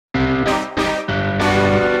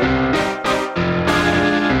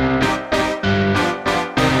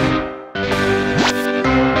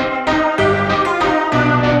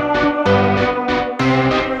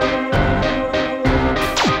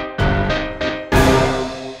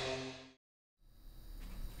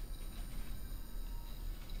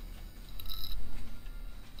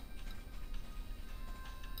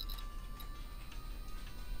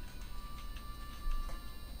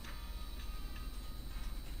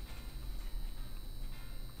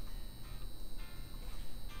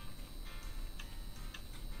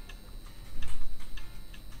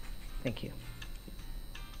Thank you.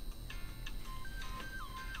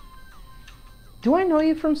 Do I know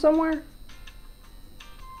you from somewhere?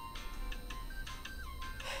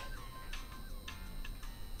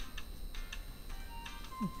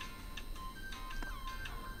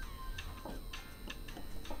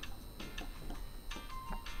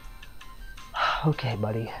 Okay,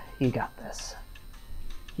 buddy, you got this.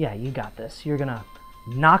 Yeah, you got this. You're gonna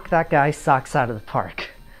knock that guy's socks out of the park.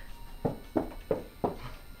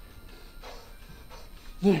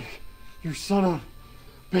 Nick, you son of a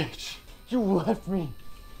bitch. You left me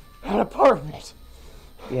an apartment.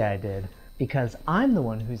 Yeah, I did. Because I'm the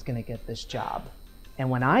one who's gonna get this job. And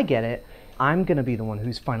when I get it, I'm gonna be the one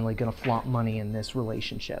who's finally gonna flaunt money in this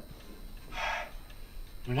relationship.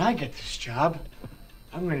 When I get this job,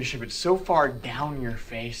 I'm gonna shove it so far down your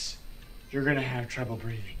face, you're gonna have trouble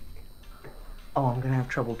breathing. Oh, I'm gonna have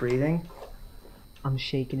trouble breathing? I'm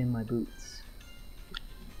shaking in my boots.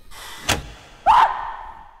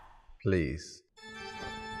 Please,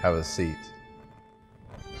 have a seat.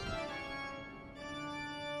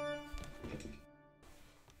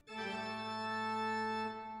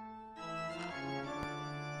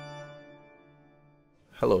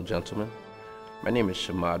 Hello, gentlemen. My name is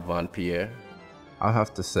Shamad Von Pier. I'll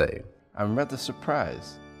have to say, I'm rather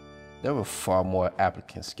surprised. There were far more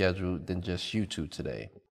applicants scheduled than just you two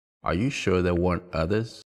today. Are you sure there weren't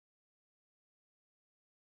others?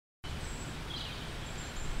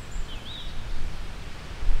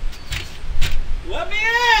 Let me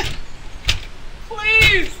in!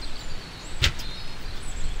 Please!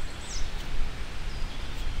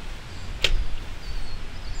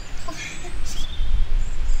 Please.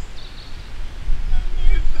 I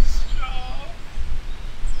need this job.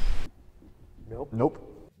 Nope.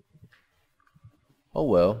 Oh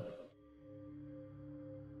well.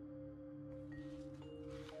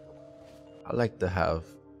 I like to have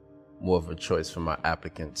more of a choice for my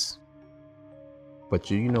applicants. But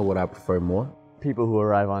you know what I prefer more? People who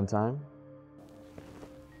arrive on time?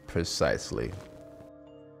 Precisely.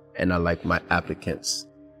 And I like my applicants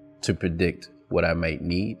to predict what I might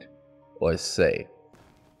need or say.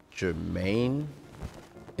 Jermaine,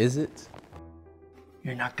 is it?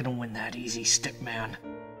 You're not gonna win that easy, stick man.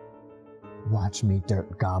 Watch me,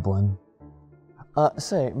 dirt goblin.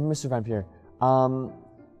 Say, Mr. Van Pier,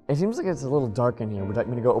 it seems like it's a little dark in here. Would you like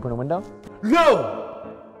me to go open a window?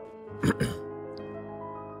 No!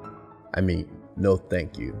 I mean, no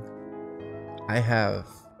thank you. I have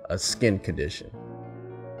a skin condition.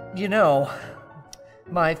 You know,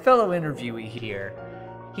 my fellow interviewee here,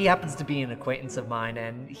 he happens to be an acquaintance of mine,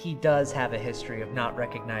 and he does have a history of not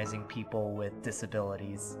recognizing people with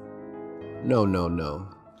disabilities. No.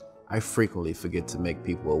 I frequently forget to make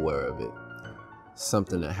people aware of it.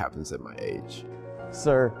 Something that happens at my age.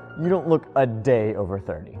 Sir, you don't look a day over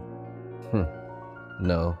 30.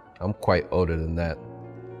 No, I'm quite older than that.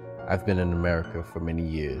 I've been in America for many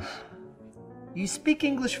years. You speak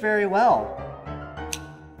English very well.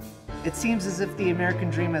 It seems as if the American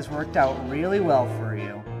dream has worked out really well for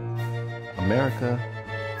you. America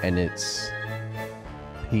and its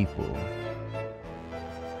people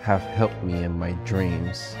have helped me in my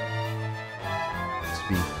dreams to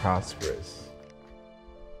be prosperous.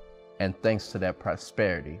 And thanks to that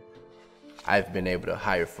prosperity, I've been able to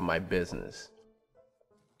hire for my business.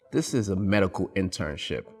 This is a medical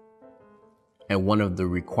internship, and one of the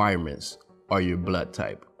requirements are your blood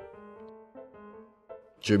type.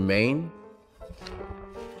 Jermaine,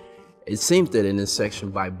 it seems that in this section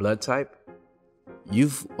by blood type,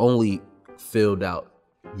 you've only filled out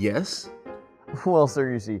yes? Well,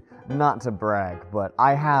 sir, you see, not to brag, but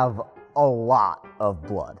I have a lot of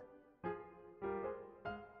blood.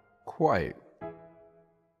 Quite.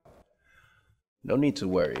 No need to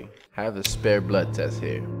worry. I have a spare blood test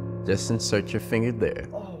here. Just insert your finger there.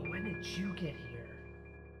 Oh, when did you get here?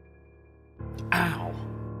 Ow!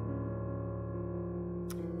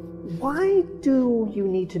 Why do you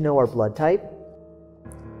need to know our blood type?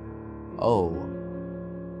 Oh,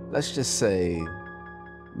 let's just say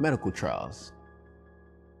medical trials.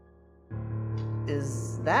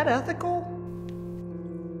 Is that ethical?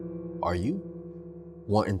 Are you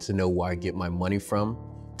wanting to know where I get my money from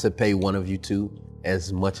to pay one of you two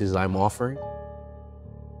as much as I'm offering?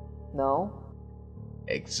 No.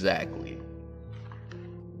 Exactly.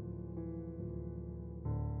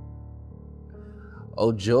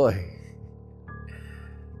 Oh joy.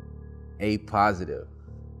 A positive.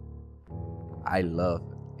 I love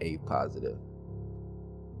A positive.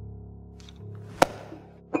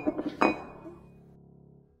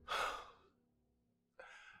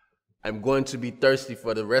 I'm going to be thirsty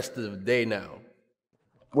for the rest of the day now.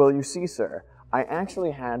 Well, you see, sir, I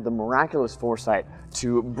actually had the miraculous foresight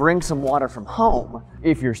to bring some water from home,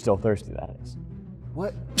 if you're still thirsty, that is.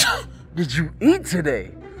 What did you eat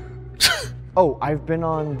today? Oh, I've been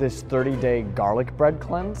on this 30-day garlic bread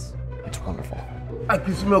cleanse. It's wonderful. I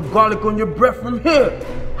can smell garlic on your breath from here.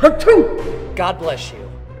 Achoo! God bless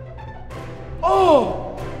you. Oh!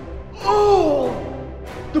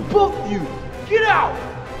 The both of you, get out!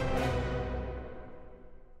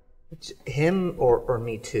 It's him or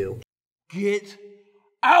me too? Get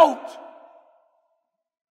out!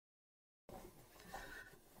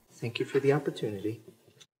 Thank you for the opportunity.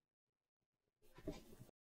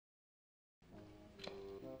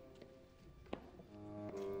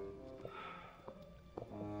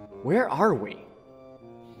 Where are we?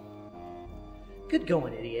 Good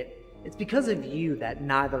going, idiot. It's because of you that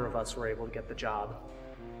neither of us were able to get the job.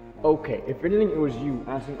 Okay, if anything, it was you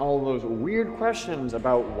asking all those weird questions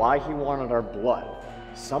about why he wanted our blood.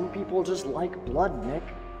 Some people just like blood, Nick.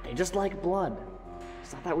 They just like blood.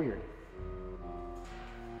 It's not that weird.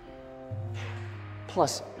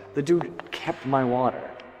 Plus, the dude kept my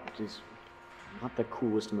water, which is not the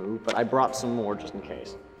coolest move, but I brought some more just in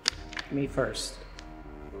case. Me first.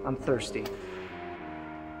 I'm thirsty.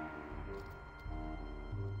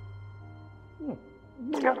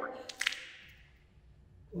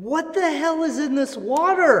 What the hell is in this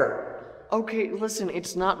water? Okay, listen,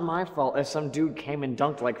 it's not my fault if some dude came and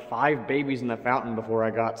dunked like 5 babies in the fountain before I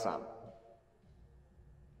got some.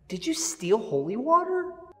 Did you steal holy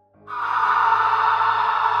water?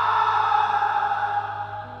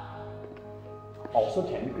 Also,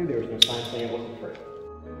 technically, there was no sign saying it wasn't free.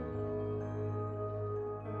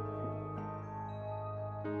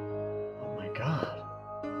 Oh my god.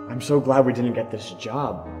 I'm so glad we didn't get this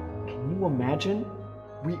job. Can you imagine?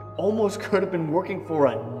 We almost could have been working for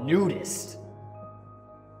a nudist.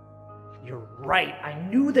 You're right. I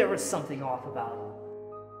knew there was something off about it.